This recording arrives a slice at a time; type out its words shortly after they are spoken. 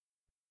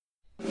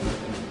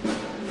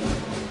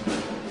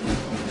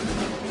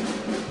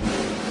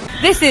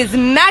This is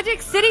Magic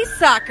City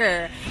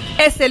Soccer.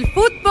 Es el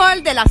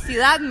fútbol de la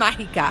ciudad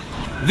mágica.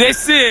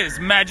 This is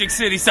Magic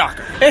City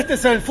Soccer. Este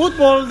es el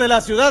fútbol de la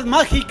ciudad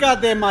mágica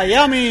de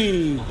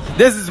Miami.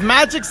 This is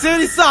Magic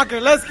City Soccer.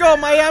 Let's go,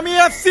 Miami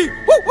FC.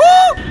 Woo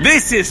woo!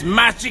 This is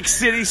Magic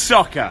City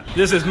Soccer.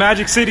 This is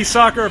Magic City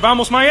Soccer.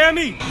 Vamos,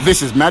 Miami.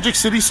 This is Magic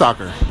City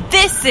Soccer.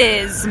 This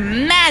is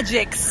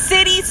Magic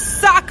City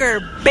Soccer,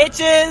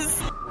 bitches.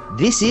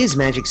 This is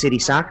Magic City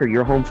Soccer,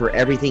 your home for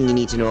everything you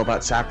need to know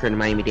about soccer in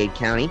Miami-Dade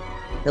County.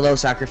 Hello,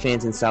 soccer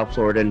fans in South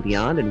Florida and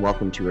beyond, and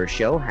welcome to our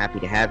show. Happy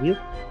to have you.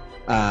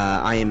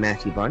 I am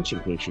Matthew Bunch, in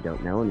case you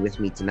don't know, and with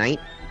me tonight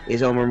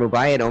is Omar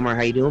Mubayat. Omar,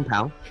 how you doing,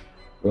 pal?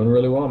 Doing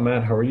really well,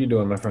 Matt. How are you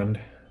doing, my friend?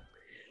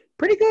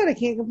 Pretty good. I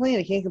can't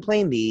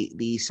complain.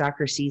 The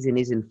soccer season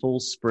is in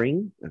full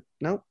spring.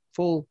 No,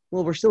 full.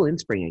 Well, we're still in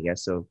spring, I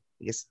guess. So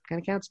I guess it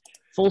kind of counts.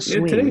 Full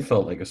swing. Yeah, today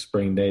felt like a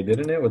spring day,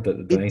 didn't it? With the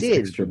nice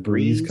extra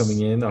breeze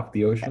coming in off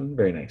the ocean.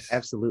 Very nice.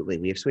 Absolutely.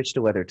 We have switched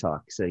to weather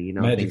talk, so you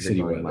know Magic things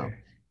City are going weather. well.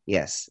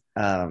 Yes.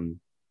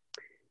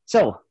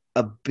 So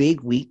a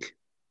big week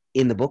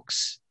in the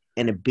books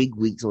and a big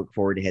week to look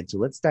forward ahead. So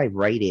let's dive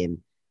right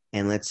in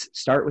and let's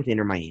start with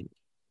Inter Miami.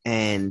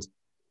 And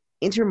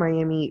Inter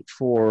Miami,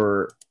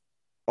 for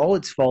all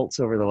its faults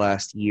over the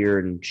last year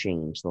and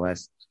change, the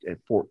last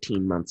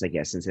 14 months, I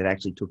guess, since it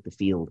actually took the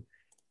field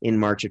in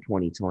March of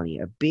 2020,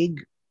 a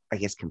big, I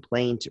guess,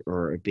 complaint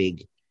or a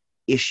big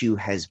issue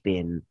has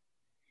been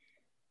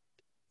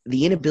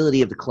the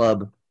inability of the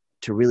club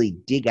to really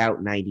dig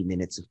out 90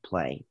 minutes of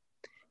play.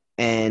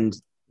 And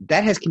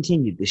that has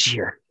continued this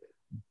year.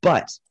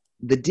 But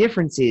the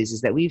difference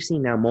is that we've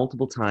seen now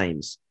multiple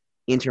times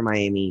Inter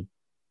Miami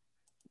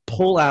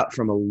pull out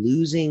from a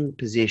losing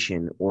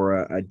position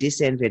or a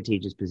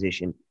disadvantageous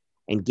position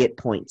and get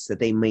points that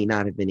they may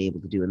not have been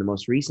able to do. And the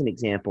most recent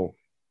example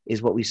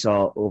is what we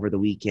saw over the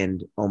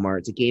weekend, Omar.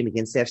 It's a game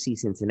against FC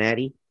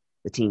Cincinnati.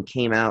 The team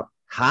came out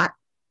hot,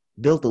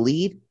 built the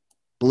lead,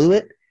 blew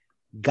it,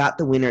 got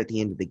the winner at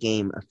the end of the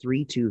game, a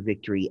 3-2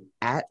 victory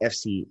at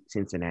FC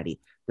Cincinnati.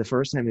 The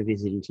first time a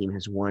visiting team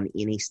has won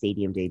in a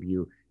stadium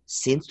debut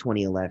since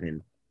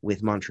 2011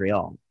 with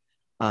Montreal,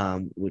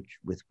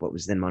 with what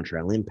was then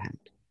Montreal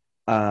Impact.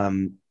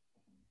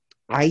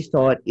 I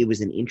thought it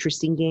was an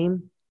interesting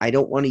game. I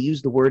don't want to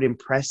use the word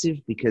impressive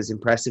because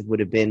impressive would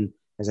have been,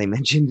 as I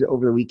mentioned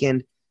over the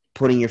weekend,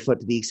 putting your foot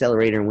to the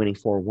accelerator and winning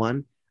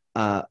 4-1.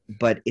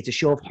 But it's a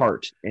show of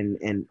heart,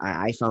 and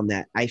I found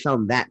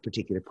that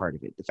particular part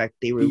of it, the fact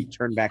they were able to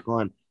turn back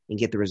on and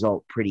get the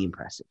result, pretty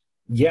impressive.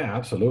 Yeah,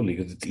 absolutely,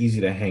 because it's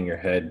easy to hang your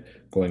head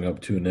going up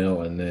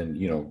 2-0 and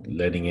then,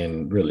 letting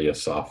in really a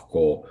soft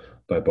goal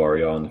by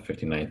Barrial in the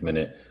 59th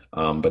minute.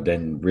 But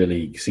then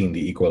really seeing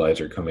the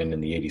equalizer come in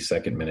the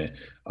 82nd minute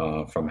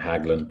from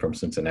Hagelin from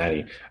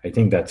Cincinnati, I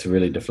think that's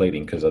really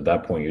deflating because at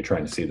that point you're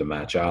trying to see the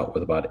match out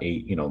with about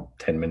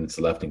 10 minutes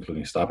left,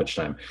 including stoppage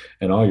time.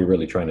 And all you're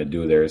really trying to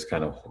do there is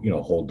kind of,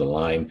 hold the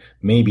line,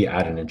 maybe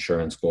add an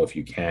insurance goal if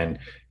you can.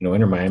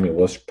 Inter Miami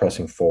was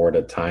pressing forward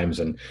at times.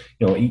 And,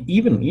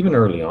 even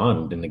early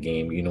on in the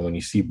game, when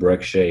you see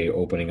Brek Shea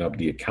opening up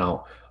the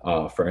account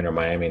for Inter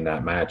Miami in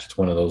that match, it's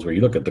one of those where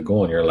you look at the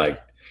goal and you're like,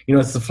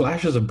 it's the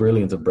flashes of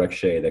brilliance of Brek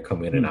Shea that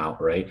come in and out,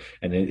 right?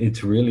 And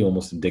it's really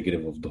almost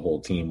indicative of the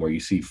whole team where you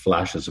see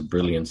flashes of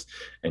brilliance,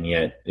 and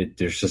yet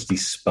there's just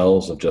these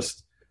spells of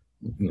just,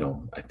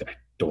 I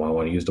don't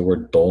want to use the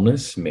word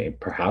dullness,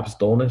 perhaps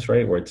dullness,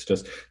 right? Where it's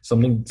just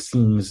something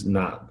seems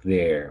not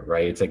there,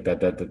 right? It's like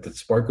that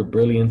spark of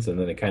brilliance, and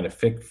then it kind of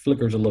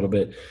flickers a little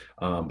bit,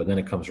 but then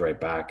it comes right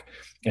back.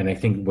 And I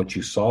think what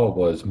you saw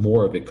was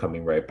more of it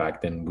coming right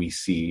back than we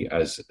see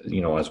as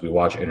we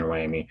watch Inter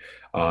Miami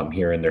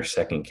here in their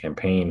second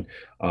campaign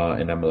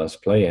in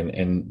MLS play.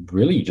 And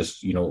really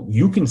just,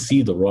 you can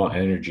see the raw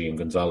energy in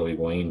Gonzalo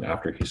Higuain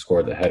after he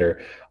scored the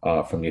header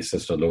from the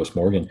assist of Lewis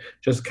Morgan,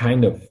 just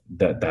kind of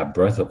that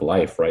breath of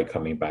life, right,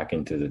 coming back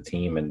into the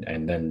team.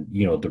 And then,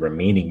 the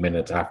remaining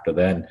minutes after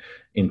then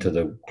into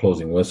the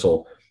closing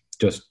whistle,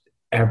 just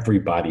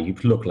everybody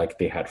looked like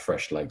they had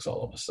fresh legs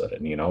all of a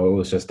sudden. It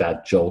was just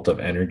that jolt of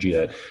energy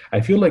that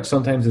I feel like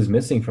sometimes is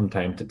missing from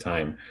time to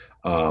time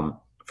from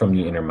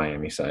the Inter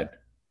Miami side.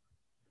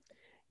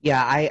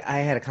 Yeah, I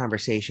had a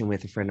conversation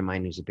with a friend of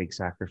mine who's a big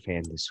soccer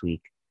fan this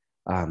week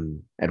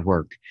at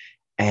work.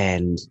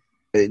 And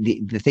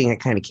the thing I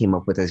kind of came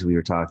up with as we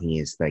were talking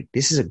is like,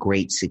 this is a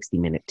great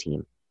 60-minute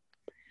team.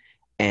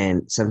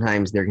 And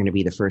sometimes they're going to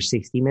be the first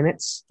 60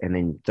 minutes and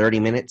then 30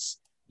 minutes.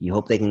 You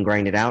hope they can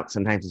grind it out.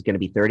 Sometimes it's going to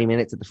be 30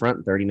 minutes at the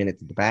front, 30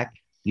 minutes at the back.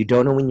 You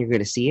don't know when you're going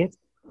to see it,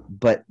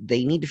 but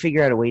they need to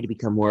figure out a way to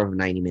become more of a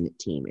 90-minute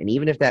team. And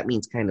even if that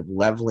means kind of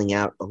leveling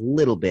out a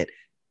little bit,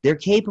 they're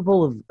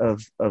capable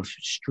of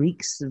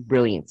streaks of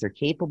brilliance. They're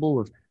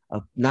capable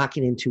of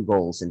knocking in 2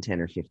 goals in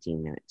 10 or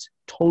 15 minutes,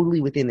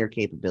 totally within their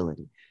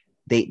capability.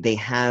 They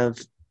have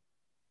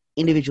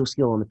individual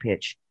skill on the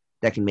pitch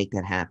that can make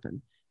that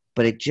happen.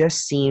 But it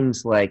just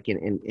seems like,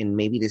 and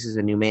maybe this is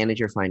a new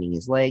manager finding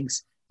his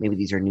legs. Maybe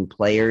these are new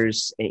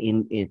players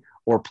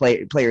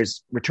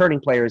players, returning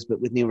players, but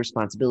with new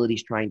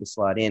responsibilities trying to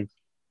slot in.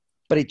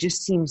 But it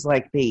just seems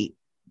like they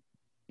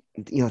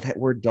that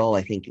word dull,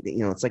 I think,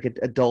 it's like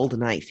a dulled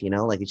knife,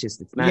 like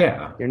it's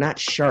not, they're not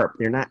sharp.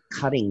 They're not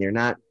cutting.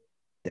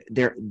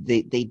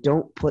 They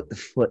don't put the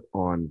foot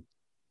on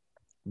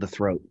the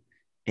throat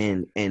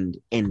and end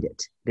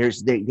it.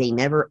 They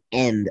never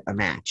end a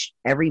match.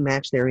 Every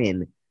match they're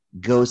in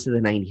goes to the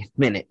 90th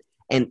minute.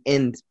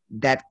 And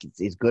that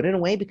is good in a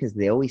way because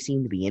they always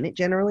seem to be in it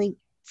generally,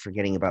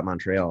 forgetting about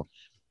Montreal.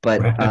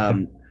 But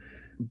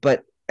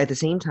but at the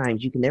same time,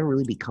 you can never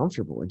really be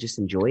comfortable and just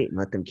enjoy it and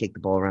let them kick the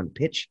ball around the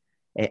pitch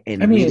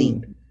and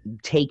really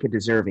take a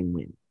deserving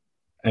win.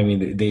 I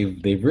mean,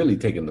 they've really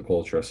taken the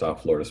culture of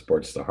South Florida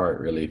sports to heart,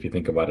 really. If you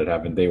think about it,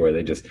 haven't they? Where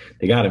they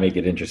got to make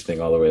it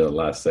interesting all the way to the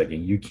last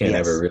second. You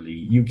cannot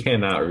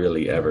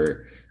really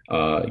ever,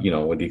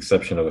 with the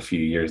exception of a few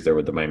years there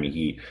with the Miami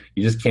Heat,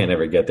 you just can't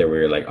ever get there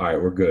where you're like, all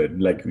right, we're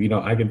good. Like,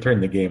 I can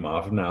turn the game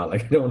off now.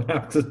 Like, I don't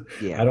have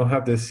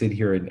to sit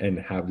here and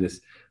have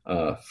this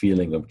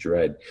feeling of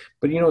dread.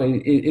 But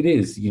it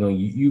is.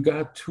 You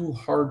got two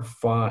hard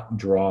fought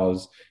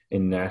draws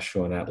in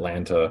Nashville and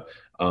Atlanta.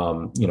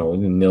 0-0,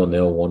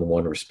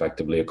 1-1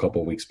 respectively a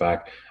couple of weeks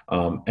back.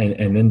 And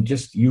then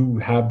just you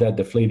have that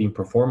deflating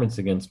performance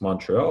against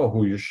Montreal,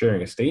 who you're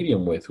sharing a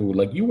stadium with, who,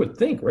 like, you would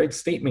think, right?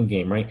 Statement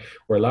game, right?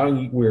 We're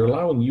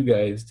allowing you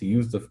guys to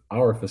use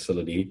our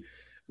facility.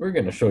 We're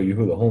going to show you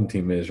who the home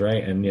team is,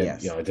 right? And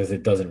yet,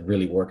 it doesn't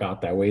really work out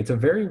that way. It's a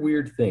very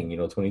weird thing.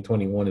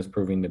 2021 is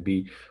proving to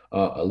be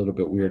a little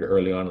bit weird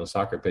early on in the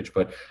soccer pitch.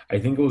 But I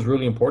think it was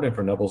really important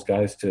for Neville's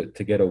guys to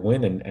get a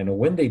win, and a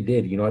win they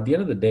did. At the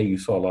end of the day, you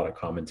saw a lot of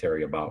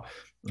commentary about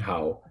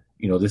how,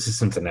 this is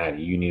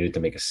Cincinnati. You needed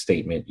to make a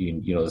statement.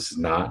 This is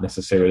not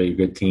necessarily a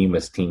good team.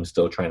 This team's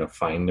still trying to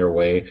find their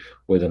way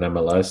with an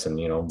MLS. And,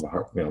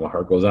 my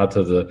heart goes out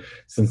to the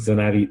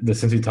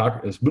Cincy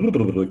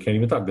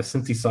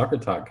Soccer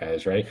Talk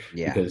guys, right?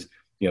 Yeah. Because,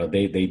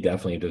 they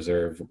definitely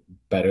deserve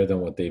better than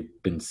what they've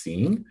been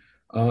seeing,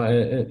 here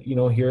at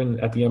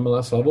the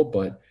MLS level.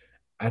 But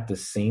at the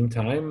same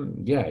time,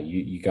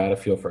 you got to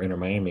feel for Inter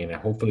Miami, and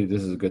hopefully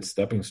this is a good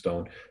stepping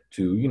stone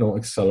to,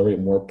 accelerate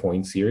more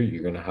points here.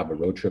 You're going to have a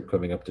road trip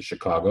coming up to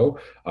Chicago.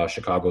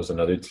 Chicago's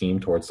another team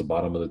towards the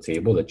bottom of the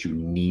table that you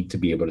need to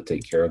be able to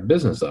take care of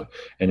business of.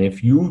 And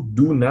if you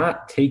do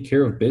not take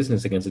care of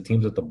business against the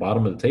teams at the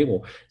bottom of the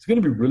table, it's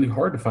going to be really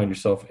hard to find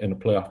yourself in a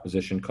playoff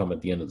position come at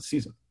the end of the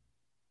season.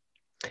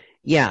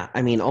 Yeah,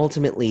 I mean,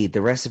 ultimately,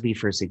 the recipe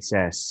for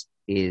success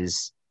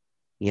is,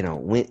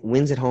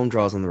 wins at home,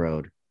 draws on the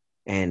road.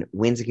 And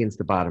wins against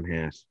the bottom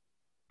half,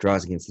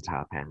 draws against the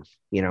top half,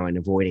 and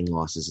avoiding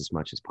losses as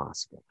much as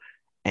possible.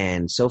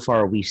 And so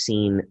far, we've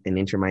seen an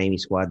Inter Miami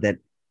squad that,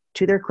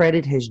 to their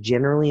credit, has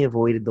generally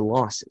avoided the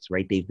losses,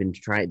 right? They've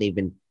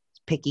been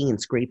picking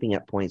and scraping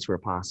up points where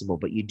possible,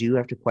 but you do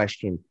have to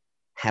question,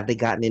 have they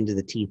gotten into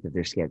the teeth of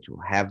their schedule?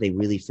 Have they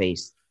really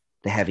faced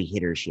the heavy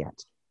hitters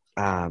yet?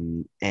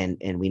 And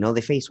we know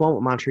they faced one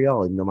with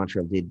Montreal, even though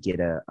Montreal did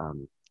get a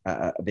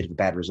bit of a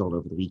bad result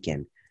over the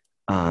weekend.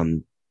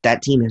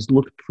 That team has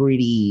looked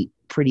pretty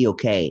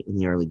okay in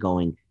the early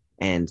going,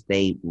 and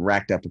they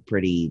racked up a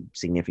pretty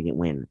significant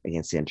win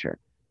against Inter.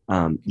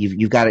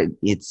 You've got to,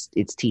 it's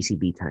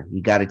TCB time.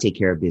 You got to take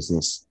care of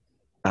business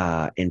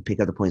and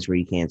pick up the points where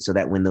you can, so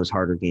that when those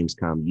harder games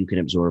come, you can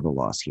absorb a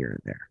loss here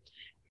and there.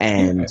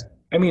 And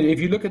I mean, if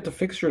you look at the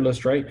fixture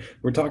list, right,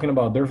 we're talking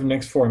about their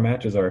next four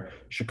matches are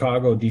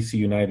Chicago, DC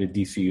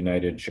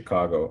United,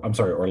 Chicago. I'm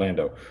sorry,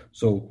 Orlando.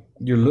 So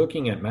you're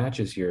looking at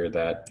matches here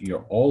that,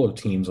 all of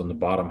teams on the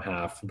bottom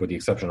half, with the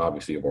exception,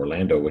 obviously, of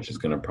Orlando, which is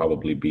going to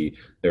probably be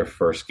their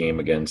first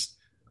game against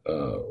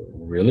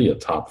really a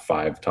top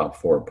 5, top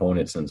 4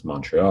 opponent since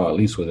Montreal, at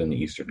least within the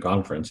Eastern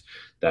Conference,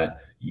 that,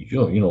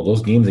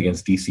 those games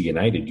against DC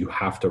United, you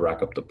have to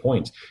rack up the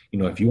points.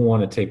 If you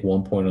want to take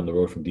 1 point on the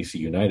road from DC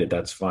United,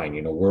 that's fine.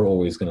 We're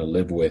always going to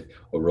live with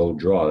a road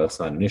draw. That's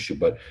not an issue,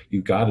 but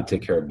you've got to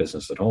take care of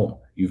business at home.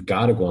 You've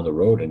got to go on the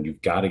road, and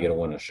you've got to get a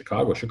win at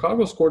Chicago.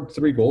 Chicago scored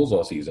 3 goals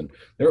all season.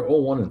 They're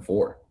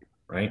 0-1-4,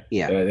 right?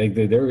 Yeah.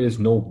 There is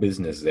no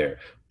business there,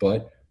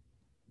 but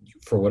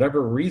for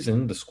whatever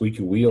reason, the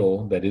squeaky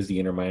wheel that is the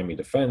Inter Miami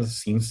defense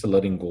seems to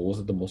let in goals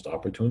at the most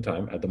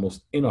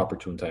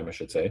inopportune time, I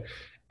should say.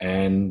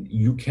 And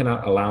you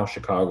cannot allow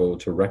Chicago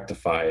to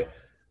rectify,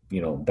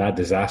 that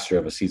disaster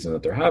of a season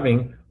that they're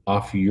having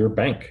off your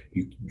bank.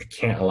 You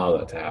can't allow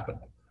that to happen.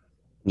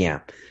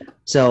 Yeah.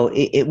 So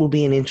it will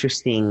be an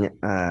interesting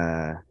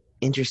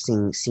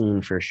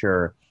scene for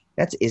sure.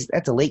 That's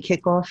a late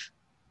kickoff.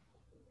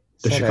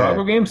 The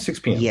Chicago game, 6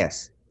 p.m.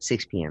 Yes,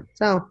 6 p.m.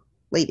 So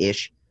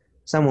late-ish.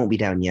 Some won't be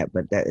down yet,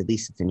 but at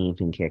least it's an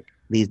evening kick.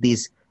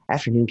 These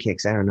afternoon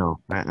kicks, I don't know.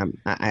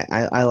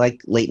 I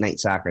like late night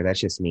soccer. That's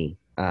just me.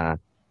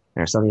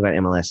 There's something about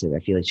MLS.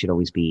 I feel it should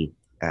always be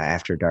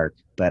after dark.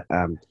 But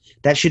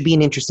that should be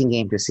an interesting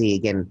game to see.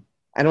 Again,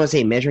 I don't want to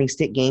say a measuring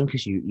stick game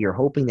because you're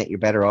hoping that you're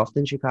better off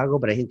than Chicago,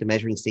 but I think the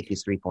measuring stick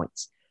is 3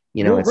 points.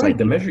 It's right.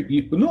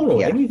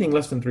 Like anything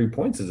less than 3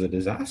 points is a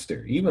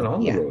disaster, even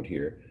on the road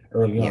here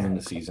early on in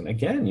the season.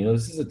 Again,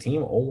 this is a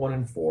team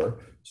 0-1-4,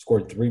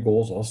 scored 3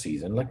 goals all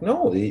season. Like,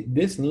 no,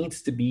 this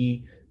needs to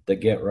be the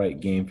get right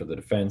game for the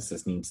defense.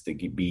 This needs to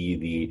be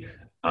the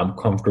I'm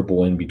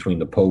comfortable in between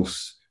the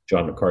posts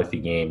John McCarthy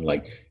game.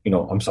 Like,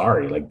 I'm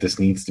sorry, like this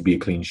needs to be a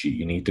clean sheet.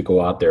 You need to go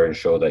out there and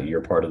show that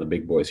you're part of the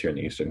big boys here in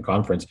the Eastern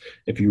Conference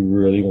if you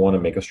really want to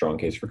make a strong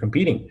case for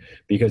competing.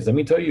 Because let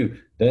me tell you,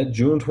 that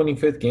June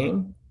 25th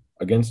game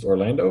against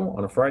Orlando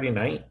on a Friday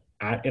night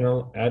at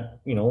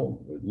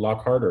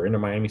Lockhart or Inter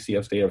Miami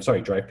CF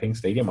Stadium, Drive Pink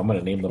Stadium. I'm going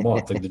to name them all.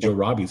 It's like the Joe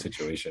Robbie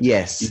situation.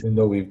 Yes. Even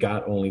though we've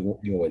got only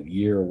a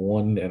year,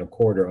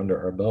 1.25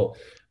 under our belt,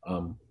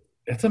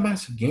 that's a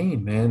massive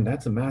game, man.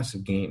 That's a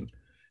massive game.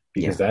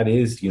 Because that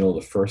is,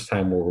 the first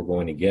time where we're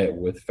going to get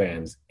with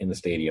fans in the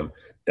stadium,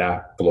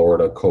 that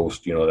Florida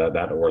coast,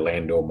 that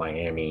Orlando,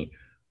 Miami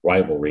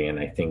rivalry. And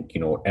I think,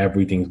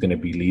 everything's going to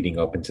be leading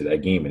up into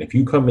that game. And if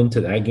you come into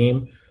that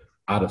game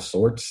out of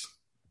sorts,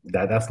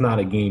 that's not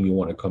a game you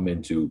want to come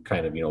into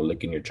kind of,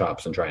 licking your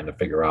chops and trying to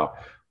figure out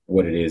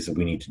what it is that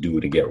we need to do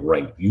to get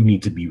right. You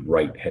need to be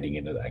right heading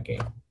into that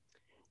game.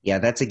 Yeah,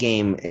 that's a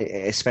game,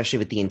 especially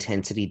with the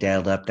intensity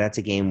dialed up, that's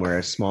a game where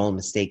a small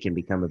mistake can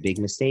become a big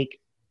mistake.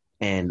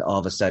 And all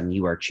of a sudden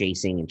you are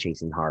chasing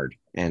hard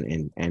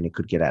and it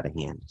could get out of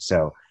hand.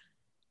 So,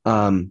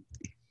 but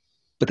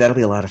that'll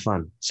be a lot of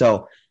fun.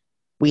 So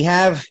we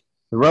have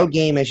the road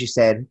game, as you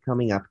said,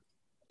 coming up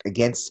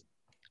against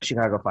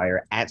Chicago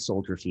Fire at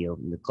Soldier Field.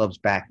 And the club's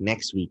back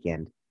next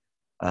weekend,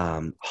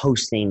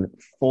 hosting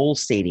full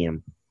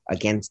stadium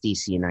against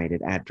DC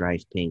United at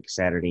Drive Pink,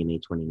 Saturday, May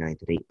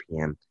 29th at 8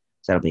 p.m.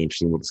 So that'll be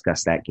interesting. We'll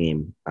discuss that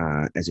game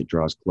as it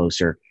draws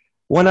closer.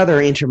 One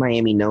other Inter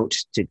Miami note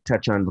to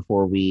touch on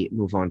before we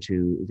move on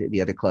to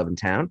the other club in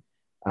town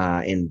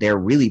and their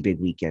really big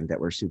weekend that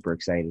we're super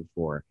excited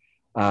for.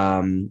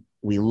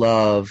 We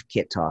love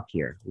kit talk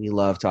here. We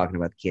love talking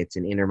about the kits,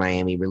 and Inter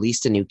Miami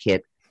released a new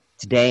kit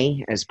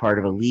today as part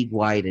of a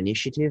league-wide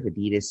initiative.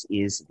 Adidas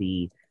is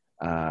the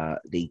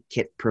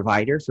kit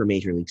provider for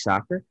Major League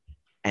Soccer,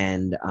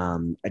 and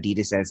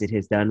Adidas, as it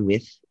has done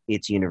with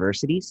its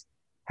universities,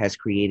 has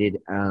created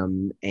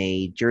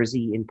a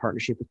jersey in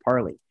partnership with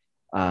Parley.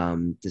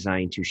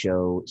 Designed to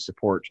show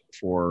support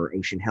for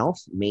ocean health,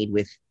 made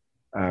with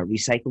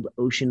recycled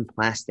ocean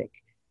plastic.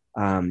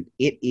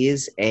 It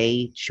is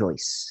a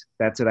choice.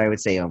 That's what I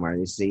would say, Omar.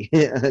 This is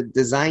a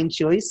design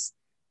choice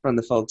from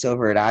the folks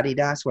over at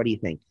Adidas. What do you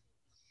think?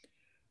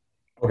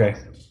 Okay,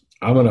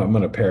 I'm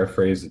gonna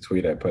paraphrase the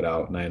tweet I put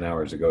out 9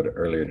 hours ago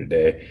earlier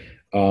today.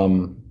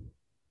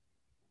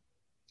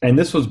 And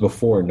this was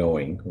before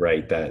knowing,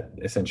 right, that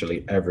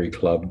essentially every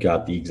club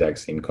got the exact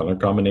same color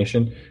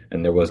combination,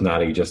 and there was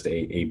not just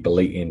a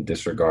blatant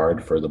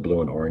disregard for the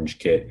blue and orange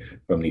kit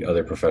from the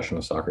other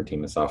professional soccer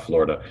team in South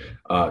Florida.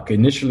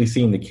 Initially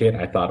seeing the kit,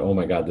 I thought, oh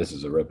my God, this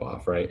is a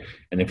ripoff, right?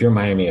 And if you're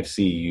Miami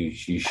FC,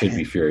 you should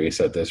be furious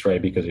at this,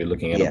 right? Because you're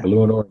looking at a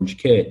blue and orange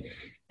kit,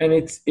 and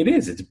it's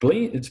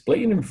blatant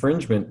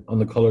infringement on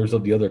the colors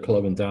of the other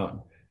club in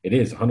town. It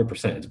is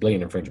 100%. It's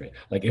blatant infringement.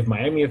 Like if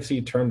Miami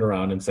FC turned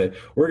around and said,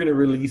 we're going to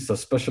release a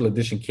special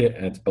edition kit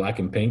and it's black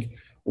and pink,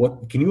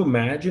 what can you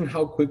imagine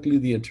how quickly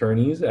the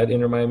attorneys at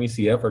Inter Miami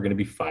CF are going to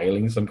be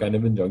filing some kind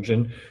of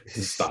injunction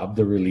to stop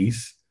the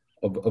release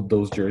of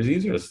those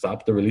jerseys or to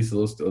stop the release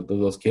of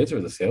those kits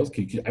or the sales?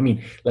 I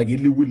mean, like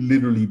it would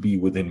literally be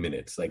within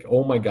minutes. Like,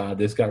 oh my God,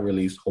 this got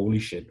released. Holy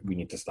shit, we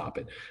need to stop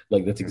it.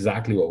 Like that's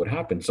exactly what would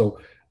happen. So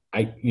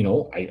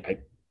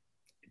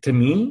to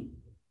me,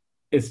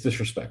 it's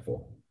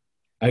disrespectful.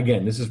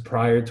 Again, this is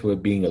prior to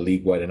it being a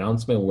league-wide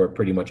announcement where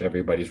pretty much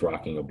everybody's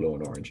rocking a blue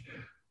and orange.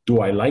 Do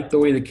I like the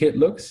way the kit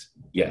looks?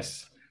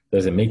 Yes.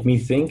 Does it make me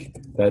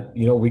think that,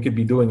 we could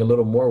be doing a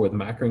little more with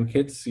Macron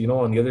kits,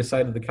 on the other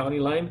side of the county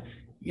line?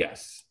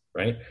 Yes.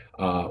 Right?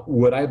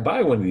 Would I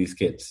buy one of these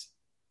kits?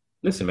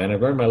 Listen, man,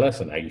 I've learned my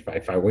lesson.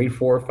 If I wait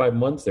 4 or 5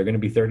 months, they're going to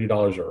be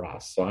 $30 at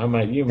Ross. So I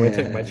might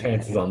take my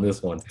chances on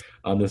this one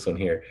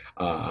here.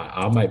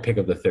 I might pick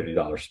up the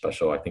 $30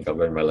 special. I think I've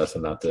learned my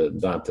lesson not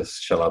to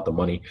shell out the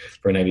money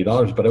for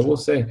 $90. But I will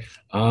say,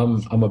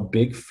 I'm a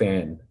big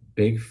fan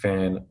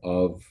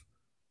of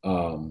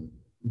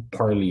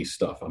Parley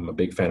stuff. I'm a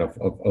big fan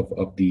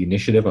of the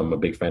initiative. I'm a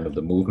big fan of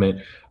the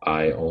movement.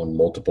 I own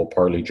multiple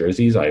Parley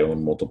jerseys. I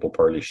own multiple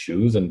Parley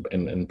shoes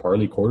and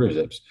Parley quarter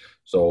zips.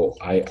 So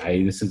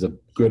this is a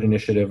good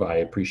initiative. I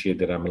appreciate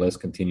that MLS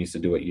continues to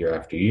do it year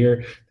after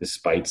year,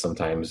 despite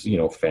sometimes,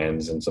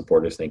 fans and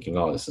supporters thinking,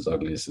 oh, this is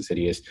ugly, this is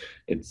hideous.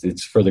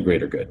 It's for the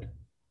greater good.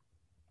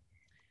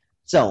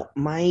 So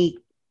my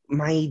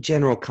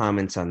general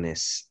comments on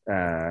this,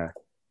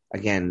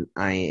 again,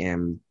 I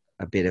am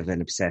a bit of an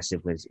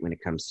obsessive when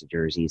it comes to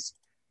jerseys.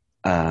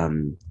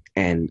 And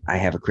I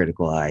have a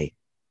critical eye.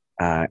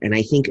 And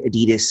I think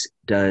Adidas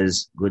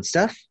does good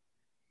stuff.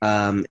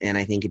 And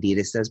I think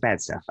Adidas does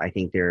bad stuff. I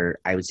think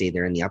I would say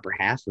they're in the upper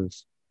half of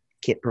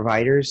kit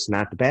providers,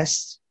 not the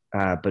best,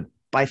 but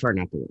by far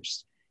not the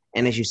worst.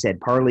 And as you said,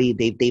 Parley,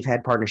 they've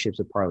had partnerships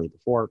with Parley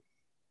before.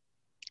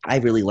 I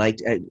really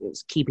liked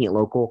keeping it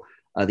local.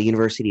 The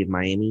University of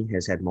Miami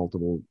has had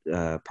multiple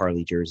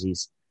Parley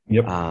jerseys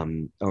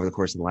over the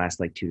course of the last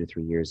 2 to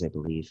 3 years, I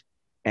believe.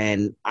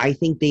 And I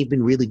think they've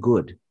been really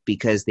good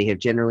because they have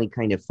generally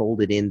kind of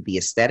folded in the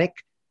aesthetic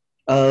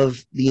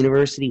of the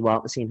university while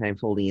at the same time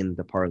folding in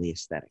the Parley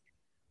aesthetic.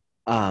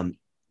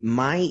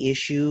 My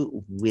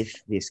issue with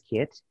this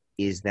kit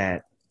is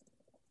that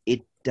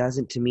it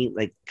doesn't, to me,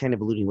 like kind of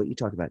alluding to what you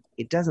talked about,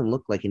 it doesn't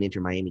look like an Inter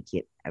Miami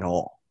kit at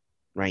all,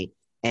 right?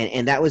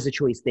 And that was the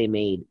choice they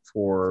made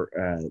for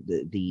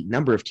the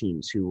number of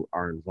teams who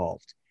are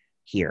involved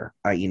here.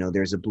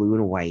 There's a blue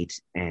and a white,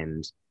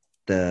 and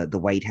the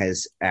white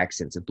has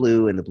accents of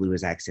blue, and the blue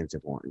has accents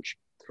of orange.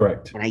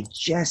 Correct. And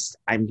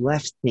I'm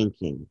left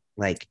thinking,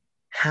 like,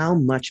 how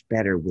much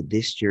better would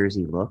this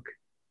jersey look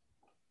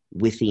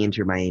with the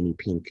Inter Miami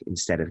pink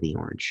instead of the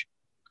orange?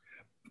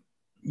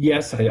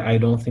 Yes, I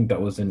don't think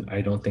that was an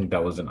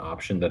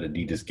option that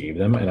Adidas gave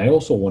them, and I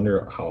also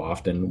wonder how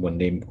often when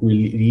they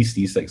release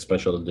these like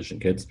special edition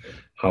kits,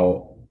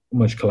 how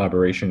much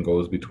collaboration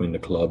goes between the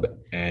club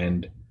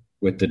and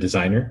with the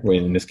designer. Well,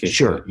 in this case,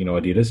 sure,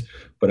 Adidas.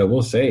 But I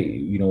will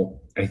say,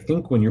 I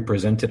think when you're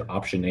presented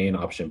option A and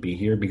option B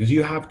here, because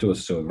you have to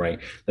assume, right,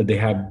 that they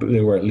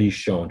were at least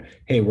shown,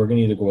 hey, we're going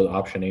to either go with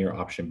option A or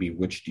option B.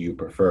 Which do you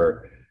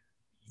prefer?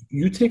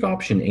 You take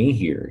option A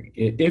here,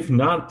 if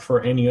not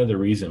for any other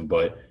reason,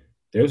 but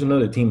there's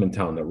another team in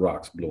town that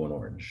rocks blue and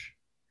orange.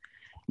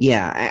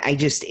 Yeah,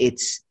 it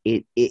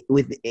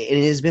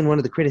has been one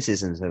of the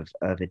criticisms of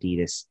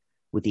Adidas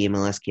with the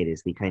MLS kit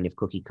is the kind of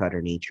cookie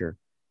cutter nature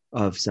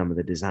of some of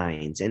the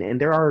designs.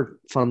 And there are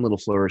fun little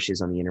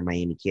flourishes on the Inter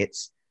Miami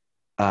kits.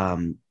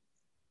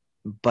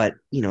 But,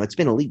 it's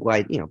been a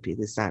league-wide,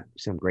 it's not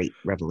some great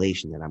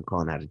revelation that I'm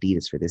calling out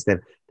Adidas for this,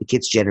 that the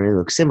kits generally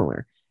look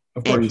similar.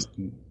 Of course.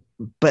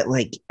 But,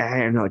 I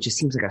don't know, it just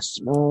seems like a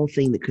small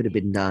thing that could have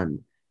been done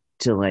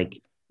to,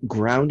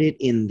 ground it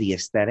in the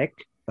aesthetic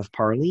of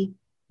Parley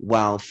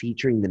while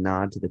featuring the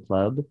nod to the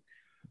club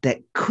that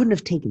couldn't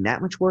have taken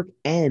that much work.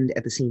 And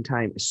at the same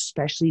time,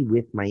 especially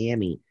with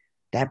Miami,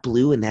 that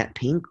blue and that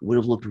pink would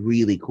have looked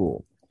really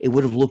cool. It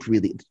would have looked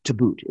really, to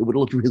boot, it would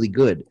have looked really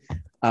good.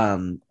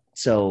 To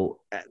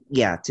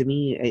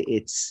me,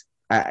 it's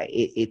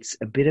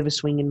a bit of a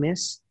swing and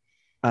miss.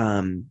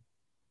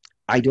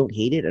 I don't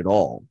hate it at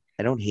all.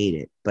 I don't hate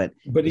it, but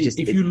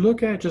you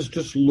look at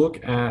just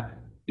look at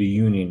the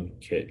Union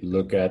kit,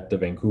 look at the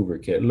Vancouver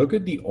kit, look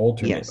at the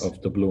alternate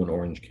of the blue and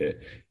orange kit.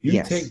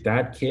 You take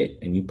that kit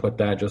and you put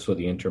that just with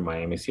the Inter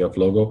Miami CF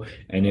logo,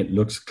 and it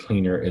looks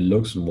cleaner. It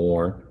looks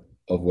more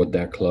of what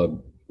that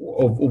club,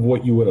 of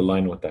what you would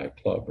align with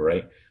that club,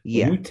 right?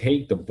 Yeah. When you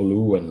take the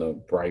blue and the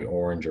bright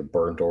orange or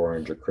burnt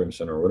orange or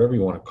crimson or whatever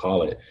you want to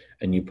call it,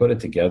 and you put it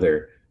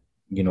together,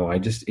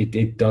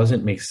 it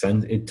doesn't make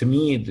sense. To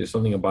me, there's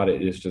something about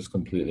it is just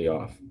completely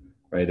off,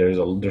 right?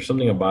 There's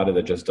something about it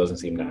that just doesn't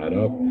seem to add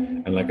up.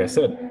 And like I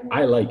said,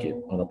 I like it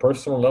on a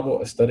personal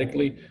level,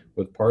 aesthetically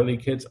with Parley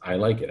kits. I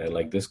like it. I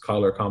like this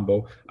color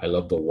combo. I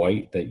love the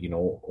white that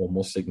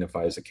almost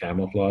signifies a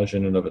camouflage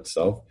in and of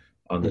itself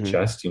on the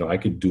chest. I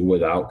could do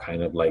without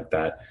kind of like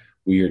that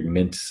weird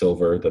mint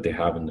silver that they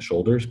have in the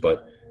shoulders,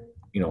 but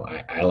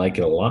I like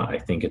it a lot. I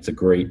think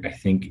I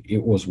think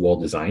it was well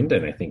designed,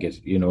 and I think it's,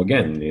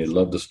 again, I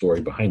love the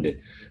story behind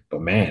it. But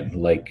man,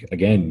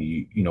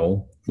 again,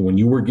 when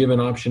you were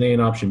given option A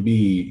and option B,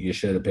 you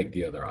should have picked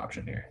the other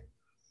option here.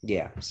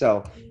 Yeah.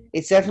 So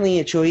it's definitely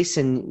a choice,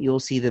 and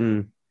you'll see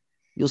them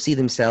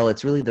sell.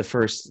 It's really the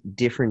first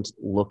different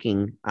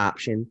looking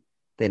option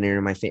that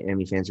Inter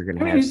Miami fans are going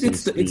to have.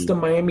 It's the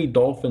Miami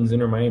Dolphins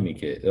Inter Miami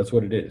kit. That's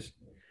what it is.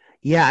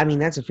 Yeah, I mean,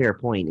 that's a fair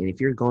point. And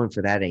if you're going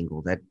for that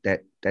angle, that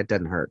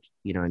doesn't hurt.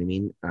 You know what I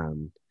mean?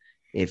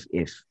 If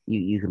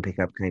you can pick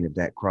up kind of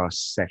that cross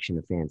section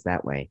of fans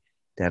that way,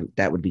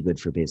 that would be good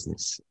for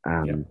business.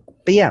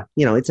 But yeah,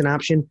 it's an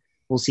option.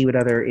 We'll see what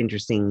other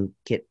interesting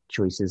kit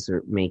choices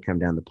may come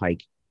down the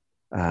pike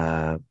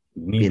in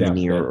the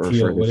near or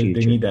further future.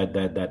 They need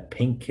that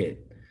pink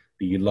kit,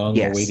 the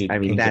long-awaited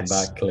pink and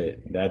black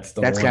kit. That's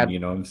the one, you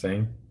know what I'm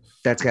saying?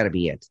 That's got to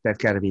be it. That's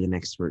got to be the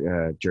next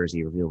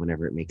jersey reveal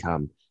whenever it may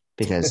come,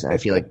 because I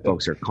feel like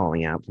folks are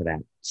calling out for that.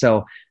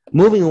 So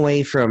moving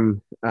away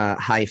from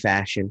high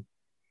fashion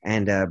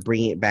and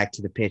bringing it back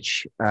to the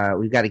pitch,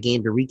 we've got a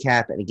game to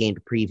recap and a game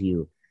to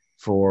preview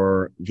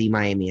for the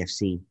Miami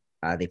FC.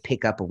 They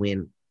pick up a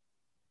win,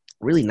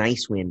 really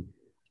nice win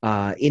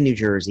in New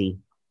Jersey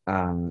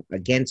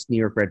against New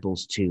York Red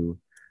Bulls 2,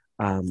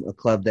 a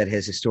club that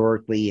has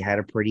historically had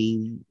a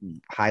pretty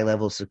high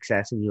level of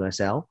success in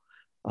USL,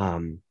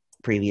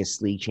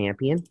 previous league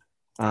champion.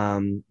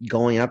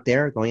 Going up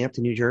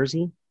to New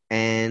Jersey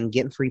and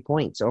getting 3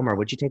 points. Omar,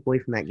 what'd you take away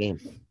from that game?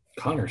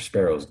 Connor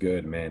Sparrow's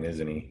good, man,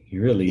 isn't he? He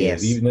really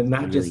is. Even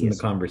not just really in the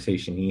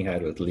conversation he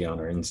had with Leon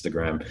on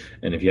Instagram.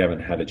 And if you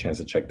haven't had a chance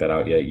to check that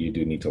out yet, you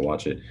do need to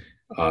watch it.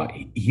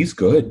 He's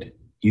good.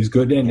 He's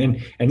good.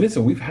 And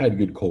listen, we've had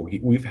good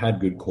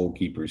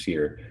goalkeepers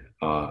here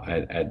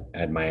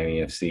at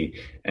Miami FC,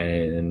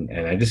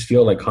 and I just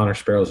feel like Connor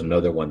Sparrow is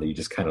another one that you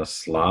just kind of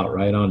slot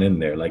right on in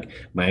there, like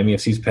Miami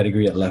FC's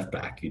pedigree at left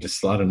back. You just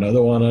slot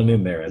another one on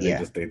in there, and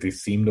they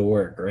seem to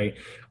work, right?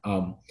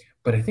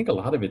 But I think a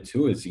lot of it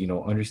too is,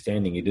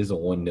 understanding it is a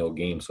 1-0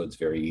 game. So it's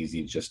very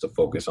easy just to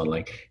focus on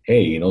like,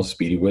 hey,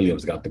 Speedy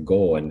Williams got the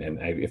goal. And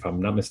if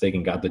I'm not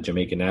mistaken, got the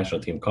Jamaican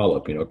national team call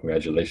up,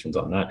 congratulations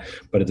on that.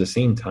 But at the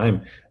same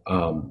time,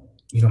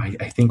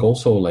 I think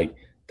also like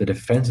the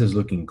defense is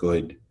looking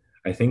good.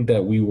 I think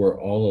that we were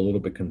all a little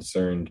bit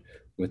concerned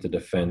with the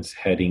defense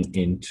heading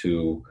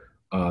into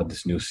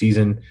this new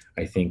season.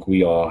 I think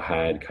we all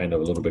had kind of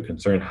a little bit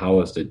concerned. How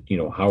are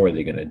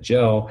they going to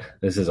gel?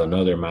 This is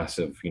another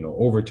massive,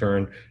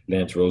 overturn.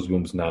 Lance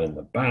Roseboom's not in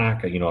the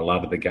back. A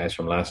lot of the guys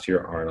from last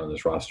year aren't on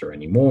this roster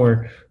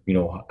anymore.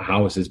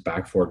 How is this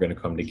back four going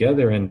to come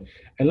together? And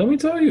let me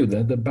tell you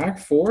that the back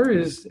four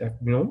is,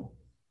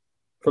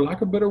 for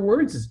lack of better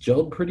words, it's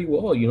gelled pretty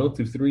well.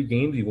 Through 3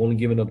 games, you've only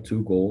given up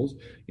 2 goals.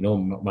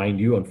 Mind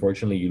you,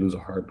 unfortunately, you lose a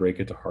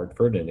heartbreaker to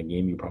Hartford in a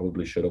game you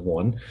probably should have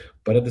won.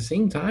 But at the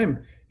same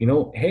time,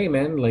 hey,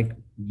 man, like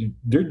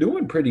they're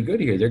doing pretty good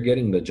here. They're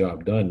getting the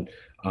job done.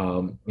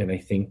 And I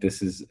think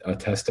this is a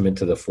testament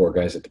to the 4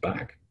 guys at the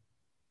back.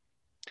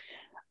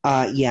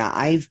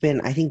 I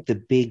think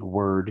the big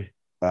word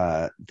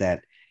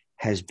that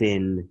has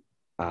been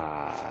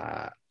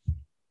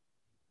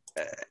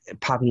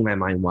popping in my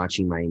mind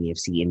watching Miami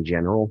FC in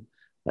general,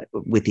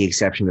 with the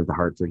exception of the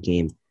Hartford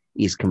game,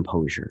 is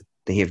composure.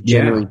 They have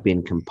generally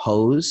been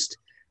composed,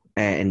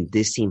 and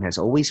this team has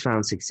always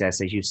found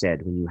success, as you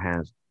said, when you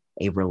have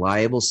a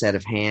reliable set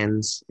of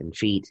hands and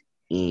feet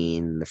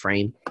in the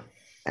frame,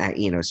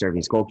 serving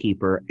as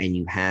goalkeeper, and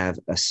you have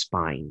a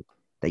spine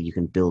that you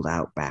can build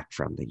out back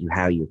from,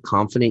 you're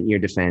confident in your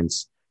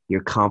defense,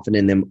 you're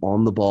confident in them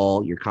on the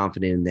ball, you're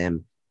confident in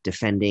them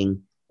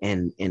defending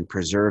and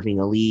preserving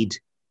a lead.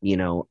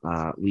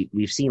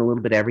 We've seen a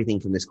little bit of everything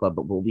from this club,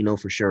 but what we know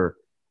for sure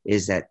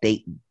is that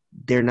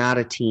they're not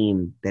a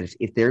team that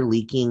if they're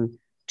leaking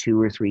 2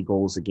 or 3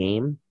 goals a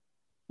game,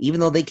 even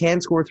though they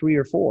can score 3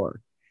 or 4,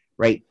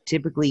 right?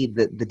 Typically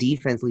the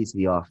defense leads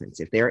the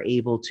offense. If they're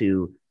able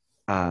to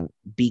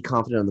be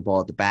confident on the ball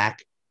at the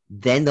back,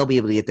 then they'll be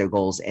able to get their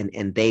goals,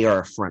 and they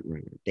are a front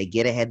runner. They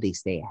get ahead, they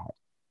stay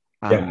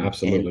ahead.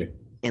 Absolutely.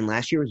 And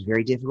last year was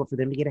very difficult for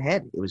them to get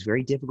ahead. It was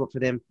very difficult for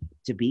them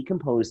to be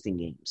composed in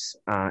games.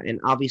 And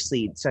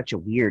obviously, it's such a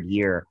weird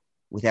year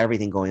with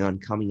everything going on,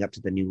 coming up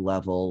to the new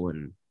level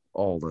and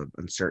all the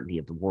uncertainty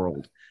of the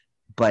world.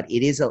 But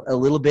it is a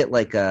little bit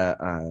like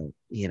a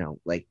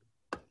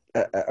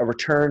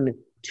return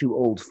to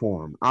old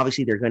form.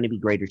 Obviously, there are going to be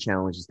greater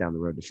challenges down the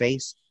road to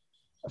face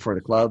for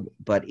the club.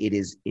 But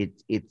it's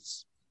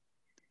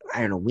I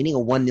don't know, winning a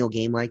 1-0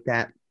 game like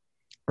that,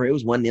 or it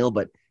was 1-0,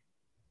 but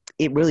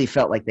it really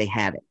felt like they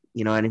had it.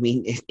 You know what I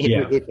mean?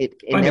 It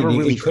never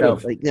really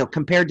felt like,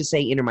 compared to,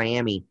 say, Inter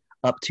Miami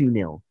up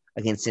 2-0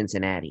 against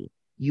Cincinnati,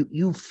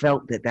 you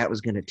felt that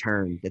was going to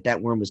turn,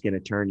 that worm was going to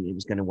turn, and it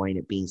was going to wind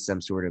up being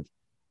some sort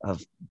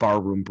of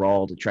barroom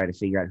brawl to try to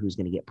figure out who's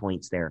going to get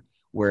points there.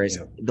 Whereas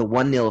the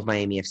 1-0 of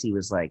Miami FC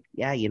was like,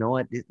 you know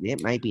what?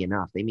 It might be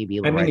enough. They may be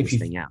able to ride this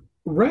thing out.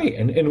 Right.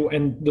 And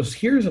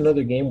here's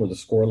another game where the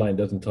scoreline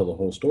doesn't tell the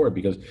whole story,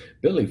 because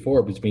Billy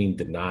Forbes is being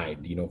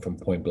denied, from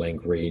point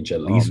blank range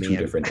at least 2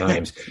 different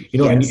times,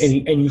 yes.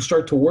 and you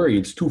start to worry.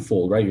 It's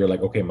twofold, right? You're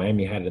like, okay,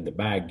 Miami had it in the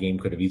bag. Game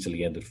could have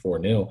easily ended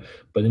 4-0.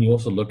 But then you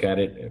also look at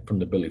it from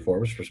the Billy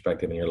Forbes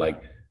perspective, and you're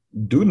like,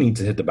 dude needs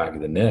to hit the back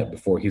of the net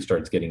before he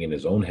starts getting in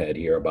his own head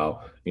here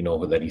about,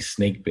 that he's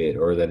snake bit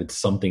or that it's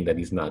something that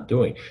he's not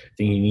doing. I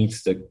think he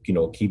needs to,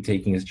 keep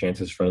taking his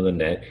chances in front of the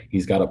net.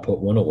 He's got to put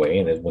one away.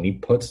 And when he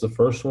puts the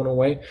first one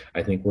away,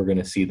 I think we're going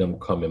to see them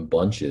come in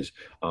bunches,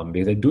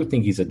 because I do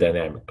think he's a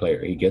dynamic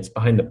player. He gets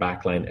behind the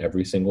back line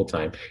every single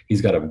time.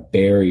 He's got a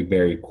very,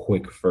 very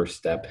quick first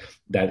step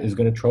that is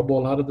going to trouble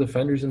a lot of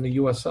defenders in the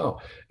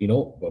USL,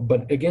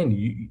 But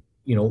again,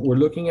 we're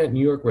looking at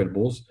New York Red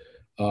Bulls,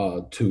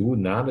 too,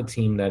 not a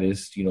team that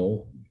is,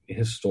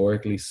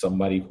 historically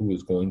somebody who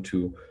is going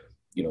to,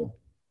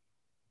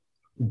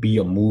 be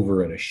a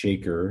mover and a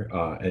shaker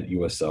at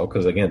USL,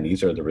 because again,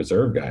 these are the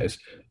reserve guys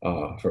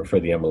for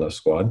the MLS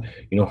squad.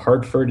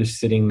 Hartford is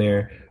sitting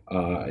there,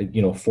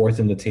 4th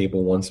in the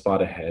table, 1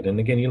 spot ahead. And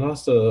again, you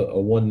lost a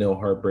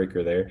 1-0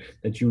 heartbreaker there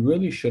that you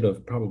really should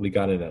have probably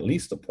gotten at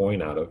least a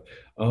point out of.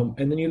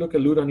 And then you look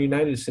at Loudoun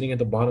United sitting at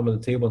the bottom of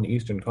the table in the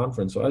Eastern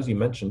Conference. So as you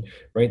mentioned,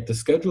 right, the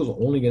schedule is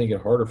only going to get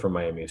harder for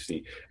Miami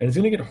FC. And it's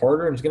going to get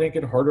harder, and it's going to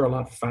get harder a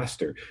lot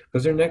faster,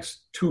 because their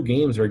next 2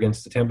 games are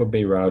against the Tampa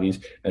Bay Rowdies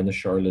and the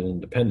Charlotte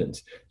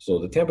Independents. So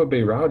the Tampa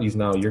Bay Rowdies,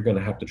 now you're going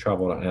to have to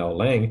travel to Al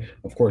Lang.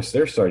 Of course,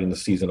 they're starting the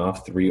season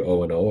off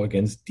 3-0-0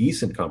 against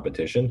decent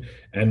competition.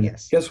 And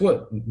guess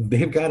what?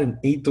 They've got an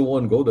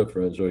 8-1 goal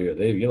differential here.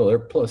 They're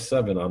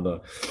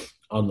 +7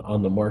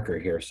 on the marker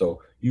here.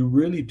 So you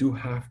really do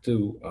have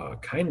to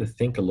kind of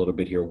think a little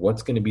bit here.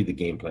 What's going to be the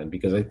game plan?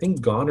 Because I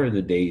think gone are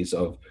the days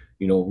of,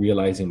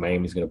 realizing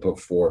Miami's going to put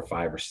 4 or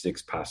 5 or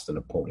 6 past an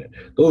opponent.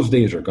 Those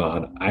days are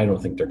gone. I don't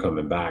think they're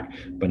coming back.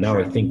 But now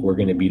I think we're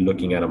going to be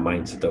looking at a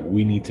mindset that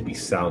we need to be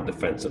sound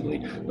defensively.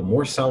 The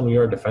more sound we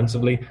are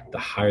defensively, the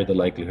higher the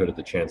likelihood of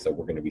the chance that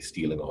we're going to be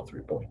stealing all 3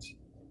 points.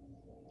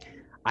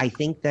 I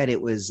think that it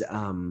was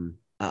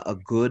a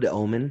good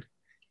omen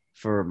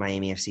for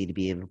Miami FC to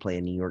be able to play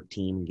a New York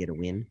team and get a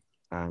win.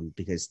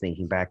 Because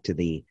thinking back to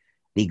the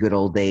good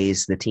old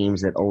days, the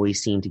teams that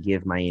always seemed to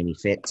give Miami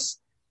fits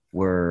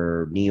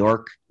were New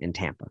York and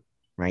Tampa,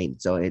 right?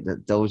 So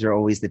those are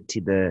always the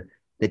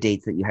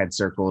dates that you had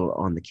circled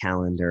on the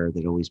calendar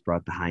that always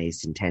brought the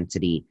highest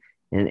intensity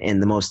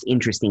and the most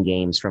interesting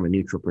games from a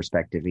neutral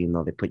perspective, even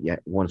though they put you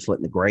one foot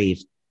in the grave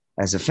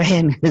as a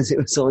fan, because it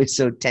was always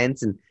so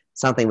tense and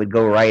something would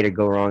go right or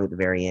go wrong at the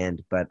very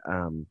end. But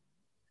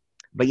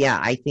yeah,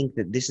 I think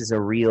that this is a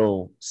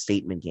real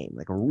statement game,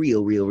 like a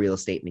real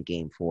statement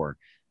game for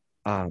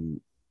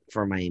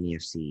Miami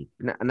FC.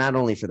 Not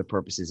only for the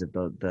purposes of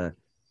the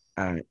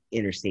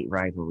interstate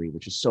rivalry,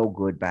 which was so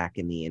good back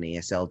in the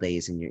NASL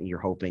days, and you're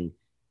hoping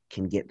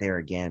can get there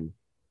again.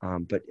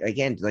 But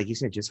again, like you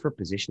said, just for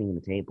positioning in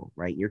the table,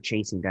 right? You're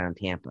chasing down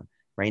Tampa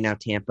right now.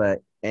 Tampa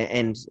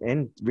and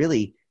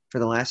really for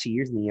the last few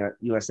years in the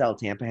USL,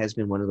 Tampa has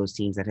been one of those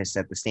teams that has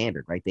set the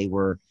standard, right? They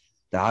were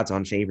the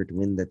odds-on favorite to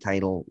win the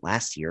title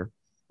last year.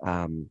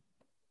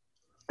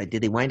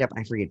 Did they wind up?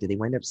 I forget. Did they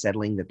wind up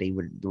settling that they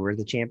were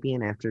the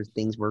champion after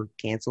things were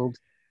canceled?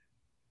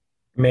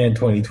 Man,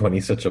 2020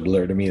 is such a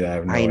blur to me that I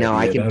have no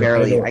idea.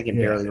 I can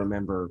barely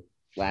remember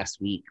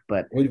last week.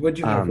 But what'd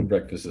you have for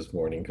breakfast this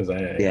morning? Because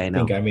I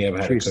think I may have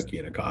had a cookie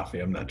and a coffee.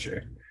 I'm not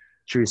sure.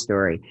 True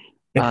story.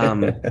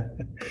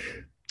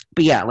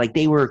 But yeah, like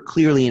they were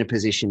clearly in a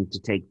position to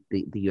take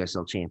the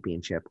USL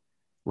championship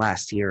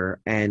last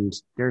year, and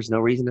there's no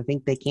reason to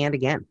think they can't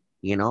again.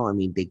 You know, I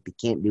mean, they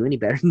can't do any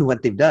better than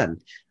what they've done.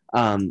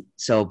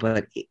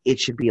 But it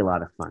should be a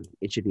lot of fun.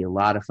 It should be a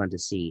lot of fun to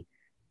see.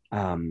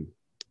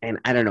 And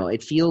I don't know,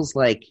 it feels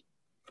like,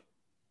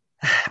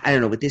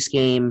 with this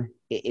game,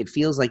 it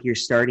feels like you're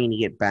starting to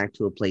get back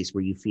to a place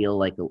where you feel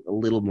like a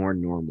little more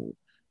normal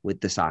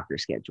with the soccer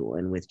schedule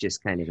and with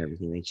just kind of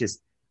everything. It's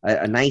just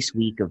a nice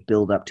week of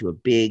build up to a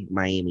big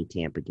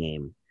Miami-Tampa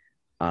game.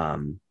 I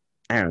don't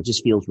know, it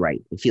just feels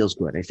right. It feels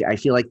good. I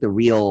feel like the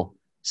real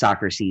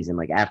soccer season,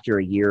 like after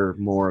a year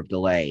more of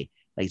delay,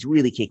 like it's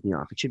really kicking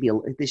off.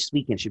 This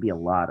weekend should be a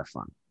lot of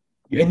fun.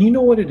 And you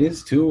know what it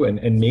is too,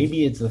 and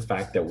maybe it's the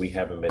fact that we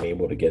haven't been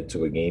able to get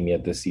to a game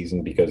yet this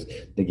season because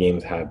the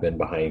games have been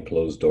behind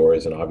closed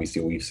doors, and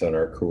obviously we've sent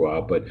our crew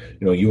out, but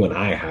you and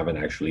I haven't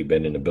actually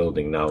been in the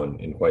building now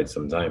in quite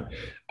some time.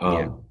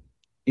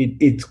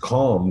 It's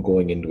calm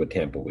going into a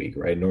Tampa week,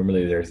 right?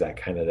 Normally there's that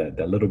kind of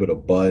that little bit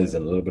of buzz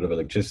and a little bit of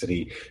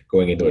electricity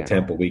going into a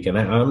Tampa week. And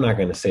I'm not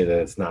going to say that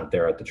it's not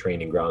there at the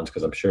training grounds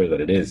because I'm sure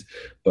that it is.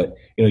 But,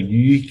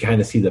 you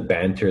kind of see the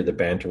banter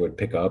would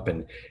pick up.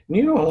 And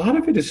a lot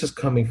of it is just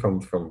coming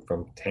from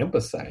Tampa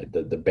side,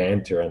 the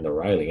banter and the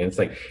riling. And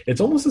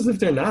it's almost as if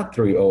they're not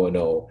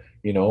 3-0-0.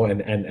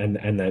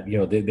 And that,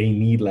 they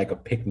need like a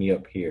pick me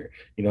up here,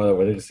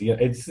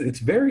 it's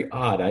very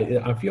odd.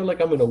 I feel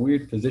like I'm in a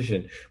weird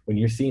position when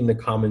you're seeing the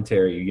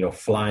commentary,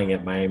 flying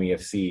at Miami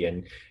FC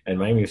and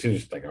Miami FC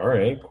is just like, all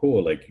right,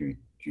 cool. Like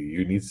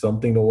you need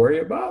something to worry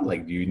about.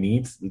 Like, you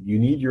need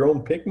your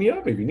own pick me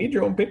up. If you need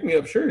your own pick me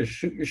up, sure,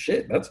 shoot your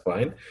shit. That's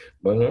fine.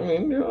 But I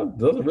mean, it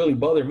doesn't really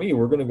bother me.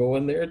 We're going to go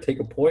in there, take